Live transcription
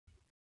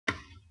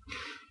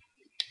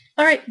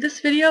Alright,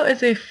 this video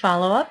is a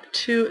follow-up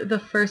to the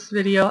first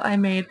video I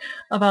made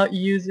about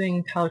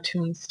using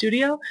Powtoon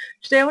Studio.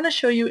 Today I want to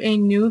show you a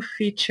new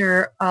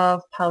feature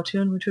of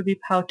Powtoon, which would be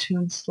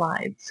Powtoon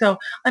Slides. So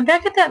I'm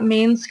back at that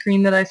main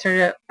screen that I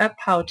started at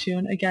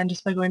Powtoon, again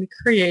just by going to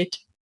Create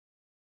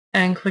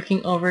and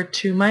clicking over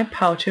to my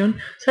Powtoon.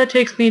 So that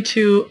takes me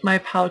to my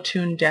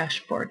Powtoon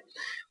dashboard.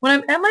 When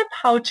I'm at my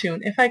Powtoon,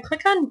 if I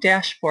click on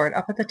Dashboard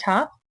up at the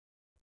top,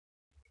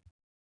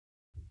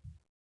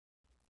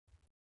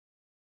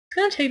 it's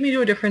going to take me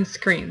to a different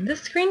screen.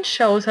 This screen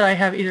shows that I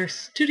have either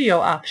studio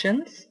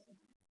options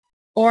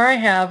or I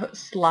have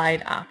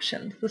slide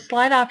options. The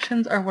slide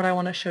options are what I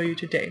want to show you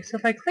today. So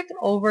if I click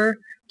over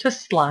to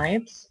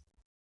slides,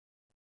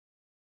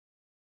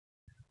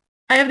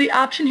 I have the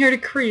option here to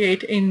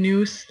create a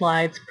new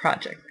slides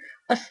project.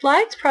 A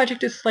slides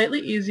project is slightly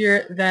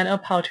easier than a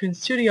Powtoon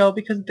Studio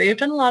because they've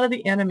done a lot of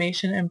the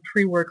animation and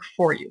pre-work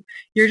for you.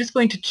 You're just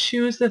going to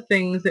choose the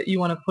things that you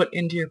want to put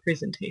into your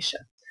presentation.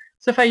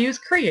 So if I use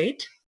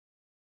Create,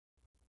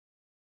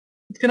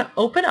 it's going to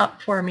open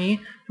up for me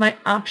my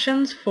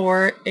options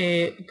for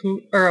a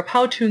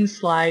Powtoon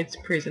Slides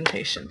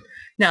presentation.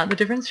 Now, the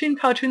difference between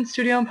Powtoon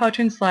Studio and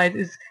Powtoon Slides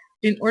is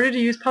in order to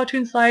use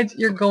Powtoon Slides,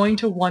 you're going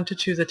to want to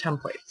choose a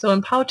template. So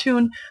in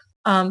Powtoon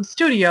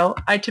Studio,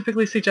 I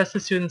typically suggest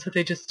to students that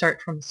they just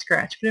start from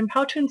scratch. But in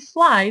Powtoon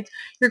Slides,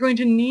 you're going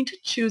to need to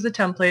choose a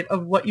template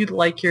of what you'd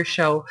like your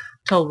show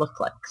to look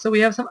like. So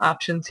we have some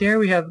options here.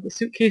 We have the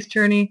suitcase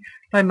journey.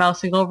 By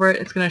mousing over it,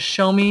 it's going to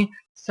show me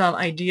some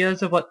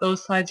ideas of what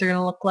those slides are going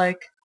to look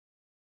like.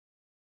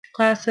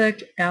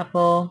 Classic,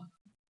 Apple,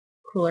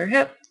 Cooler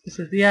Hip, this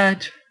is the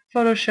Edge,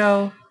 Photo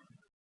Show,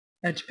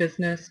 Edge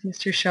Business,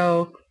 Mr.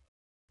 Show,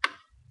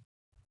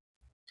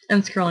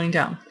 and scrolling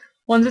down.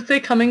 Ones that say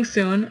coming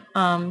soon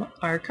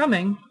are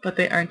coming, but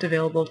they aren't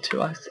available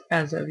to us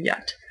as of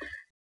yet.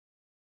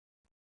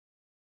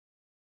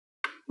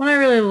 One I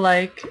really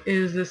like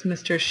is this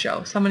Mr.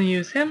 Show. So I'm going to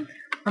use him.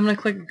 I'm going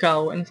to click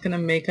Go, and it's going to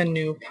make a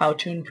new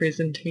Powtoon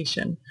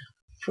presentation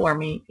for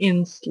me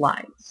in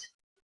slides.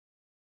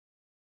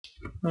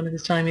 Notice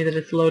it's telling me that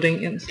it's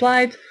loading in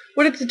slides.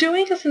 What it's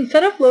doing is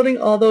instead of loading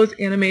all those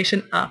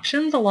animation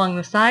options along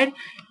the side,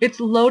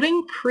 it's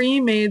loading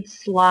pre-made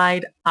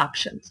slide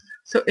options.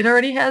 So it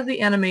already has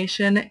the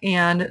animation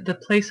and the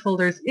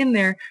placeholders in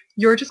there.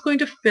 You're just going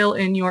to fill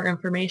in your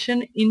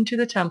information into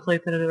the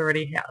template that it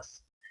already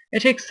has.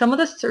 It takes some of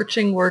the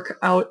searching work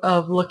out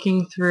of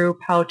looking through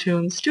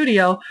Powtoon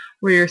Studio,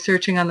 where you're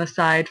searching on the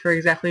side for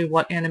exactly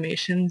what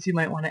animations you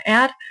might want to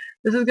add.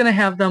 This is going to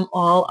have them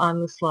all on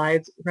the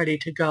slides ready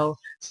to go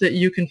so that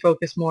you can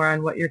focus more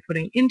on what you're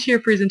putting into your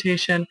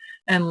presentation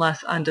and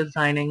less on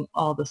designing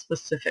all the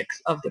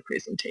specifics of the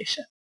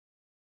presentation.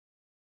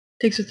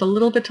 It takes just a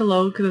little bit to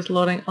load because it's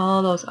loading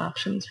all those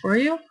options for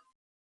you.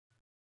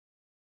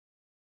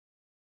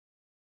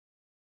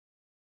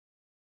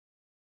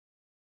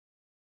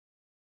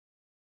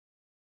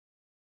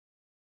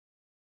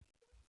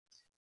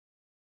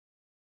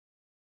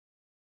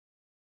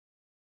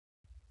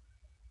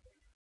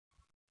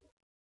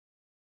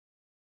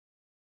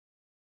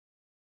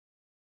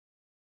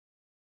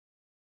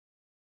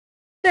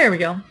 There we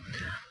go.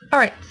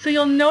 Alright, so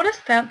you'll notice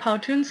that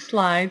Powtoon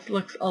Slides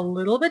looks a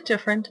little bit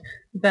different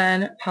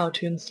than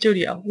Powtoon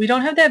Studio. We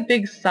don't have that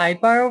big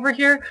sidebar over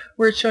here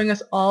where it's showing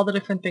us all the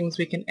different things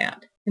we can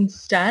add.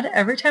 Instead,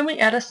 every time we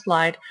add a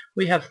slide,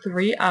 we have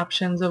three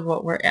options of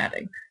what we're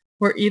adding.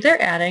 We're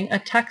either adding a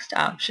text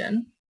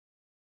option,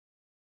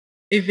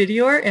 a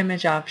video or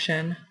image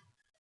option,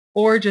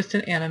 or just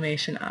an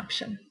animation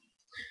option.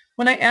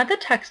 When I add the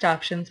text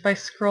options, by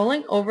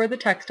scrolling over the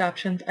text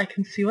options, I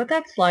can see what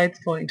that slide's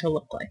going to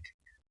look like.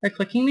 By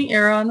clicking the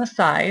arrow on the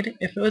side,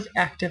 if it was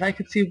active, I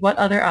could see what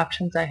other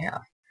options I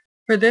have.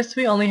 For this,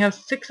 we only have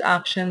 6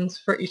 options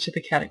for each of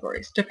the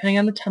categories. Depending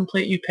on the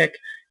template you pick,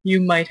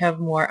 you might have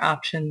more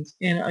options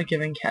in a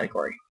given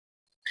category.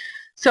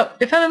 So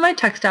if I'm in my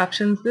text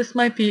options, this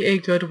might be a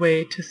good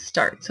way to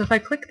start. So if I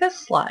click this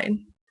slide,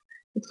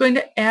 it's going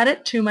to add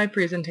it to my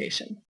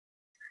presentation.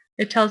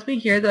 It tells me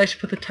here that I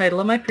should put the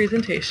title of my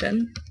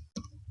presentation.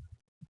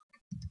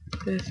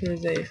 This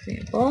is a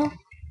sample.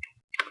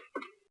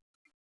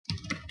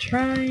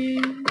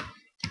 Trying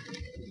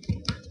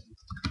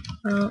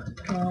out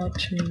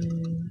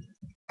Powtoon.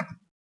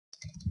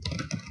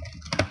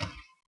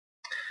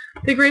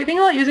 The great thing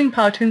about using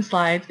Powtoon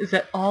Slides is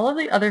that all of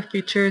the other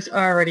features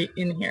are already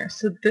in here.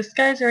 So this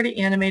guy's already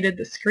animated,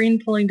 the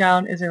screen pulling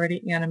down is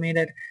already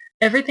animated,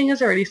 everything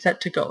is already set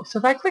to go. So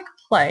if I click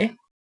play,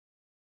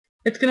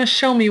 it's going to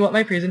show me what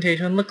my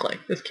presentation would look like.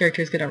 This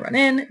character is going to run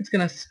in, it's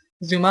going to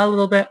zoom out a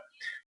little bit,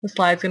 the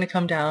slide's going to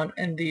come down,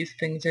 and these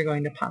things are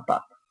going to pop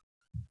up.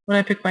 When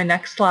I pick my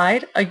next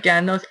slide,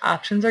 again, those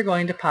options are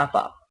going to pop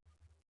up.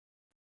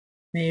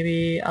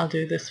 Maybe I'll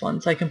do this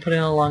one so I can put in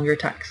a longer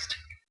text.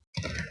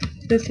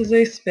 This is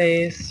a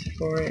space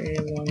for a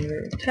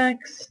longer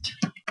text.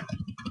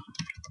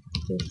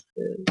 This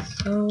is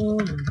so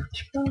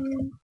much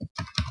fun.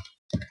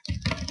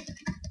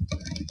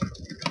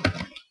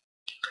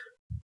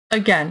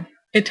 Again,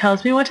 It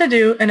tells me what to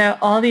do, and now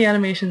all the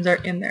animations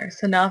are in there.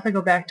 So now if I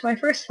go back to my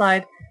first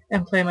slide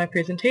and play my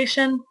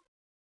presentation,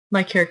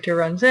 my character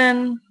runs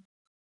in,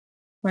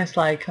 my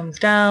slide comes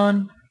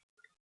down,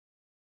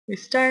 we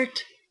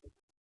start,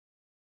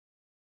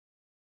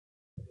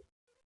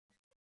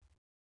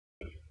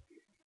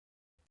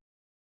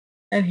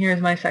 and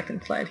here's my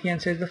second slide. He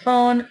answers the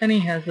phone, and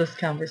he has this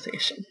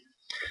conversation.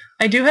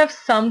 I do have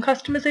some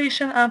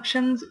customization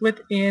options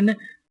within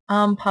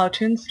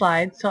Powtoon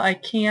slides, so I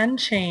can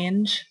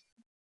change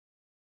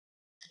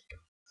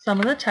some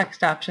of the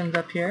text options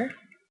up here.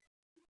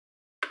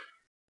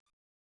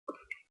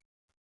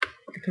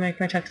 I can make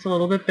my text a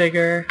little bit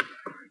bigger.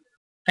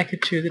 I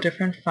could choose a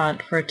different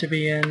font for it to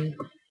be in.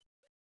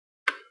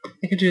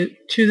 I could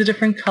choose a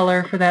different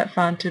color for that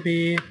font to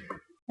be,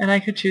 and I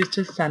could choose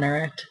to center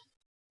it.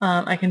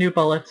 I can do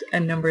bullets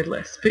and numbered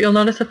lists, but you'll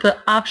notice that the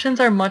options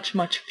are much,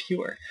 much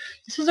fewer.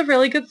 This was a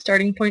really good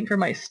starting point for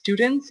my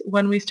students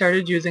when we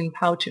started using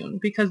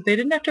Powtoon, because they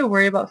didn't have to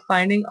worry about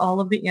finding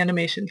all of the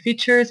animation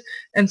features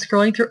and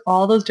scrolling through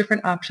all those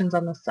different options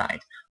on the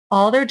side.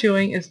 All they're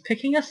doing is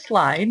picking a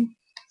slide.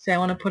 Say I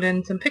want to put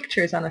in some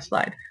pictures on a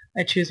slide.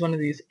 I choose one of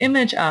these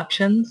image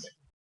options.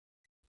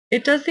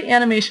 It does the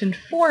animation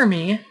for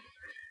me,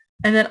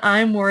 and then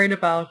I'm worried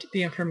about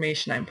the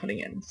information I'm putting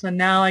in. So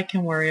now I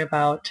can worry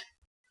about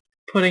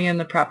putting in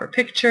the proper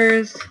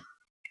pictures.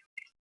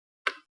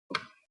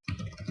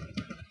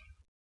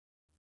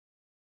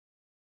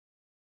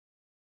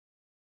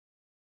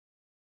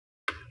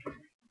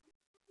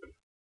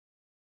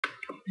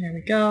 There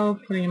we go,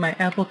 putting in my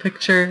apple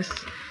pictures.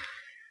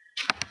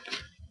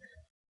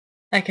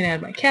 I can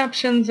add my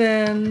captions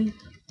in.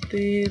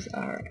 These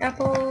are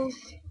apples.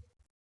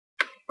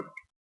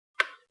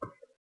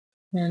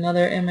 And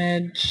another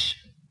image.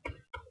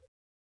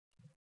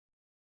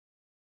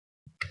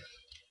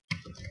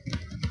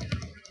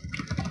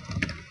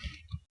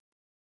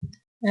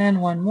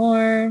 And one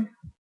more.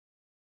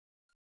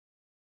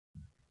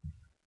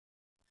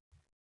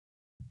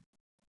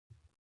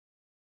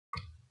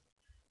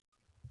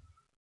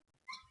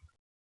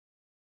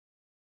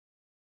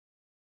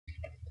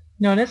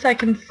 Notice I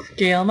can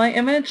scale my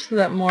image so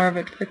that more of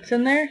it fits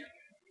in there.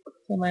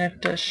 So I might have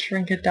to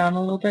shrink it down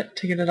a little bit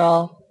to get it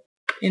all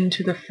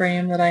into the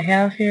frame that I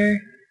have here.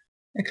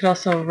 I could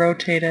also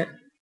rotate it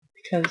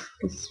because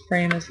this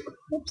frame is,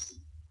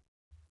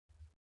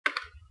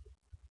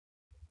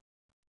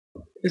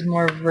 is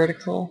more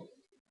vertical.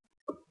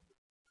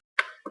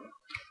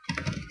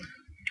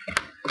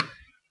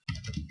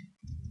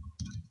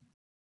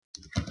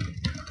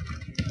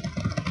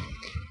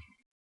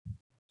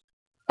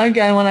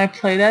 Again, when I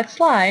play that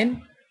slide,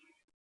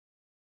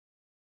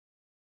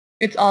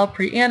 it's all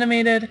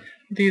pre-animated.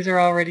 These are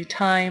already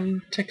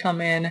timed to come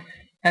in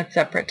at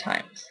separate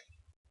times.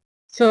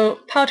 So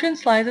Powtoon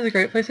Slides is a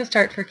great place to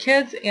start for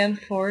kids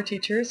and for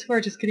teachers who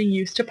are just getting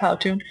used to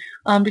Powtoon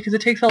because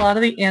it takes a lot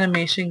of the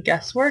animation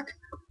guesswork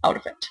out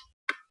of it.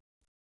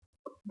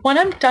 When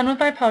I'm done with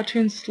my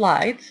Powtoon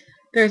Slides,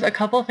 there's a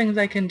couple things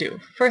I can do.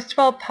 First of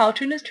all,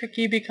 Powtoon is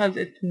tricky because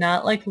it's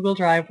not like Google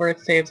Drive where it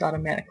saves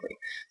automatically.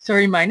 So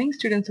reminding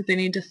students that they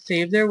need to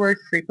save their work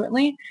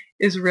frequently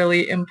is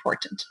really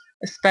important,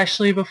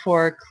 especially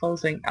before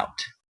closing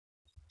out.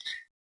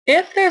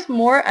 If there's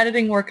more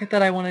editing work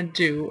that I want to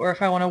do, or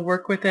if I want to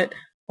work with it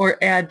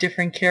or add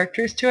different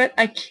characters to it,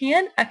 I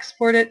can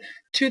export it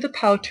to the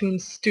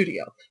Powtoon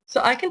Studio.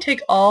 So I can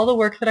take all the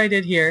work that I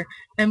did here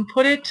and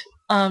put it,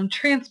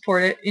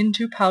 transport it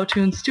into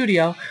Powtoon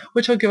Studio,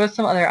 which will give us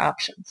some other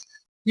options.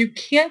 You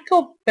can't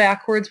go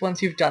backwards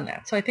once you've done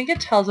that. So I think it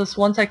tells us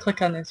once I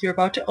click on this, you're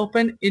about to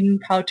open in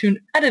Powtoon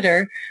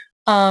Editor,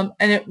 and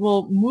it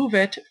will move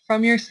it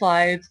from your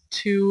slides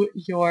to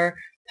your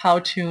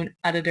Powtoon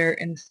editor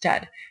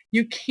instead.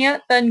 You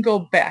can't then go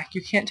back.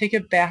 You can't take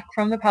it back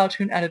from the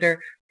Powtoon editor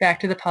back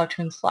to the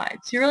Powtoon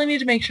slides. You really need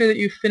to make sure that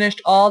you've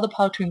finished all the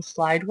Powtoon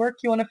slide work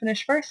you want to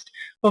finish first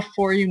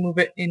before you move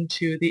it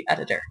into the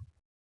editor.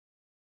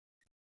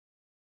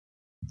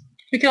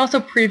 We can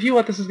also preview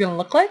what this is going to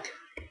look like.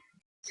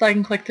 So I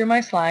can click through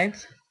my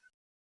slides.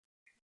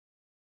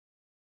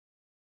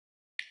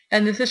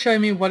 And this is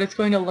showing me what it's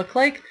going to look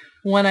like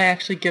when I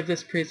actually give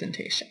this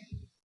presentation.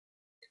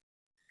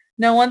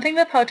 Now, one thing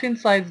that Powtoon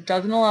Slides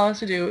doesn't allow us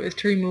to do is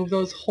to remove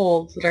those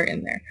holds that are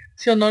in there.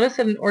 So you'll notice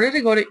that in order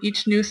to go to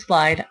each new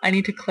slide, I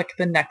need to click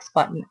the next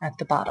button at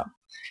the bottom.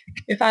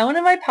 If I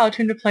wanted my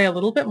Powtoon to play a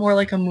little bit more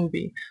like a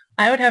movie,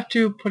 I would have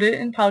to put it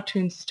in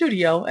Powtoon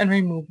Studio and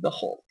remove the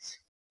holds.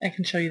 I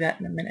can show you that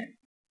in a minute.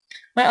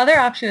 My other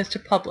option is to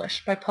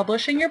publish. By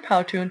publishing your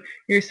Powtoon,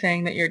 you're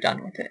saying that you're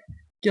done with it.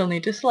 You'll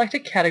need to select a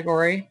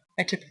category.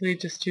 I typically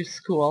just do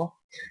school.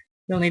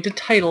 You'll need to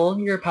title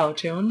your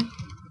Powtoon.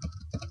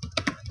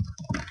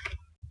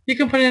 You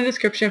can put in a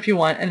description if you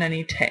want and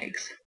any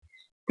tags.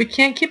 We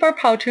can't keep our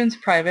Powtoons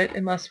private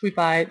unless we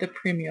buy the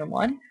premium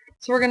one,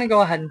 so we're going to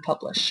go ahead and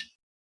publish.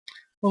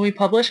 When we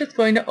publish, it's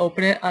going to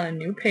open it on a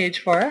new page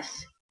for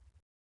us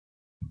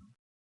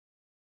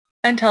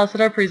and tell us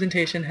that our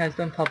presentation has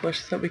been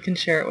published so that we can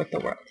share it with the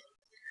world.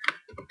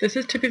 This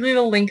is typically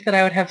the link that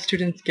I would have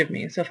students give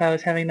me. So if I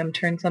was having them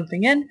turn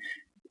something in,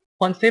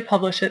 once they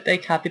publish it, they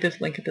copy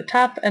this link at the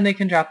top and they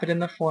can drop it in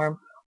the form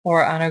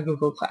or on a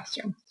Google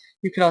Classroom.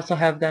 You could also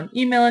have them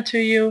email it to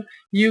you.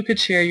 You could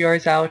share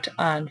yours out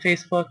on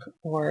Facebook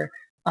or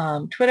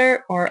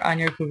Twitter or on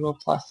your Google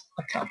Plus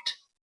account.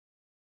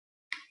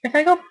 If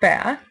I go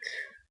back,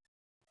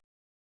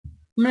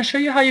 I'm going to show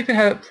you how you could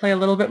have it play a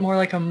little bit more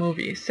like a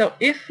movie. So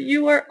if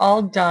you are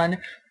all done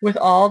with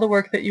all the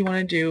work that you want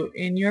to do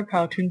in your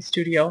Powtoon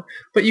studio,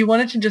 but you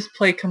want it to just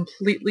play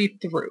completely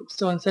through.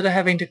 So instead of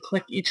having to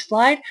click each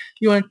slide,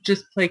 you want it to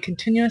just play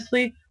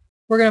continuously.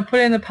 We're going to put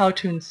it in the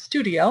Powtoon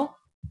studio,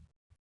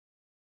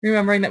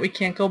 remembering that we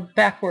can't go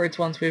backwards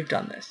once we've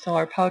done this. So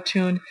our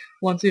Powtoon,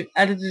 once we've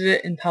edited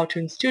it in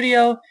Powtoon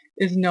studio,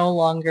 is no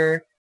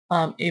longer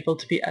able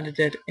to be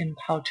edited in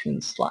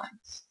Powtoon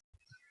slides.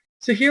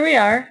 So here we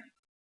are.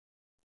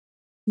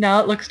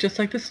 Now it looks just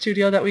like the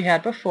studio that we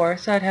had before,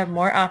 so I'd have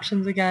more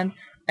options again.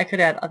 I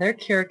could add other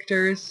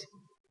characters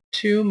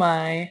to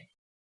my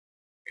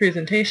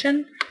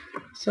presentation.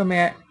 So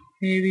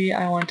maybe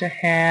I want to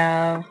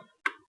have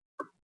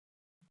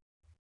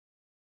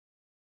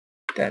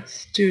that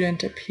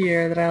student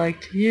appear that I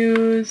like to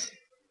use.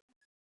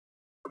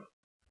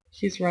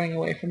 He's running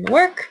away from the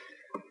work.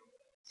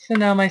 So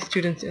now my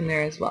student's in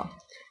there as well.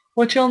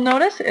 What you'll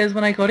notice is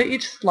when I go to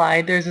each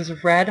slide, there's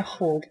this red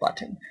hold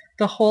button.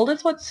 The hold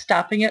is what's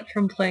stopping it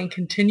from playing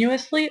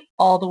continuously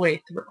all the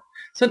way through.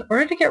 So in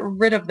order to get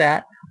rid of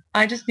that,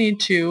 I just need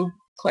to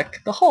click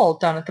the hold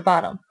down at the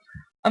bottom.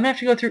 I'm going to have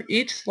to go through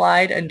each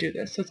slide and do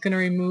this. So it's going to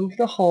remove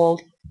the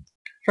hold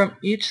from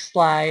each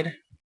slide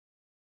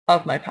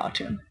of my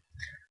Powtoon.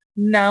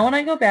 Now when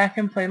I go back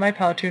and play my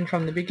Powtoon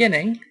from the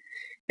beginning,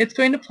 it's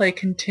going to play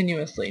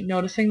continuously,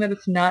 noticing that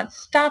it's not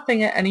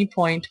stopping at any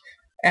point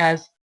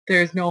as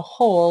there's no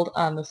hold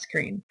on the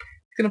screen.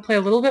 It's going to play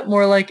a little bit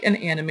more like an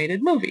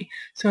animated movie.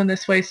 So in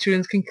this way,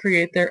 students can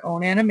create their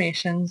own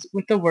animations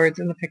with the words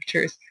and the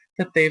pictures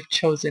that they've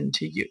chosen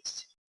to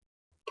use.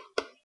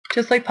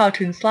 Just like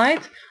Powtoon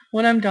slides,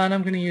 when I'm done,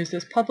 I'm going to use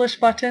this Publish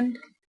button.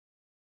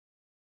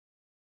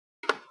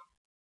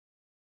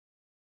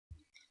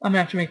 I'm going to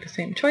have to make the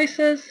same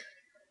choices,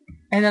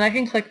 and then I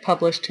can click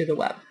Publish to the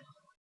web.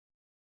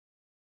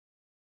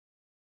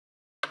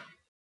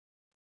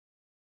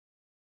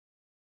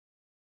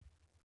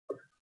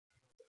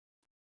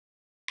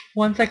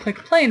 Once I click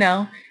play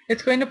now,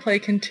 it's going to play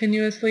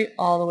continuously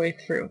all the way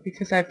through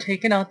because I've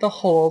taken out the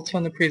holds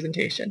from the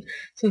presentation.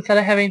 So instead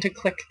of having to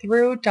click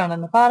through down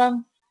on the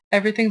bottom,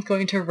 everything's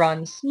going to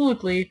run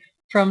smoothly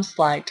from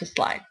slide to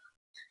slide.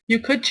 You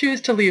could choose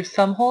to leave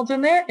some holds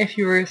in there if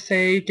you were,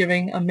 say,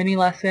 giving a mini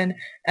lesson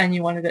and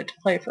you wanted it to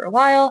play for a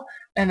while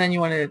and then you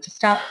wanted it to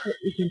stop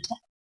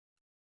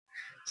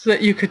so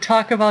that you could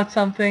talk about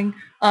something.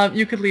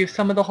 You could leave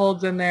some of the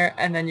holds in there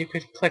and then you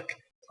could click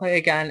play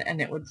again and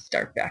it would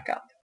start back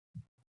up.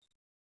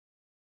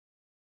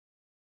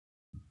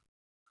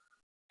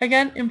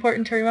 Again,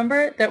 important to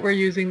remember that we're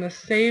using the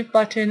Save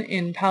button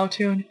in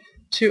Powtoon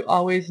to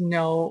always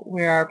know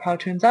where our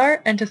Powtoons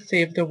are and to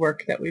save the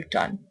work that we've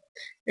done.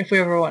 If we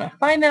ever want to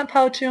find that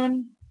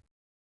Powtoon,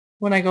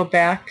 when I go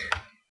back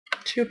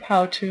to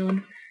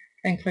Powtoon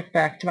and click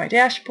back to my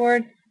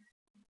dashboard,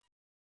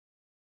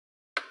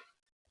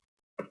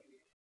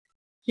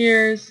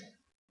 here's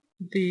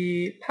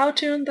the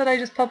Powtoon that I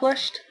just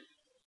published.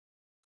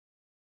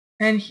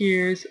 And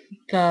here's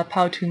the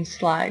Powtoon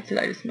slides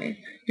that I just made.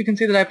 You can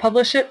see that I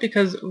publish it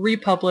because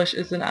republish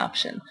is an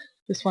option.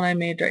 This one I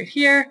made right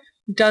here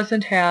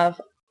doesn't have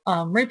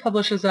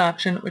republish as an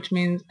option, which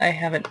means I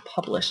haven't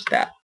published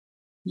that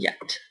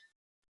yet.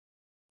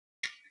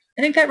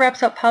 I think that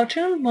wraps up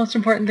Powtoon. Most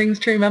important things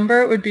to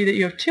remember would be that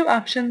you have two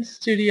options,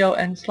 Studio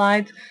and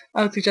Slides.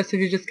 I would suggest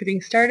if you're just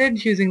getting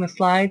started, using the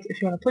Slides.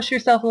 If you want to push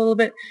yourself a little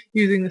bit,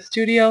 using the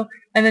Studio.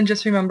 And then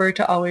just remember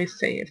to always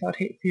save. I would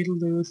hate for you to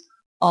lose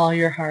all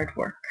your hard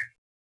work.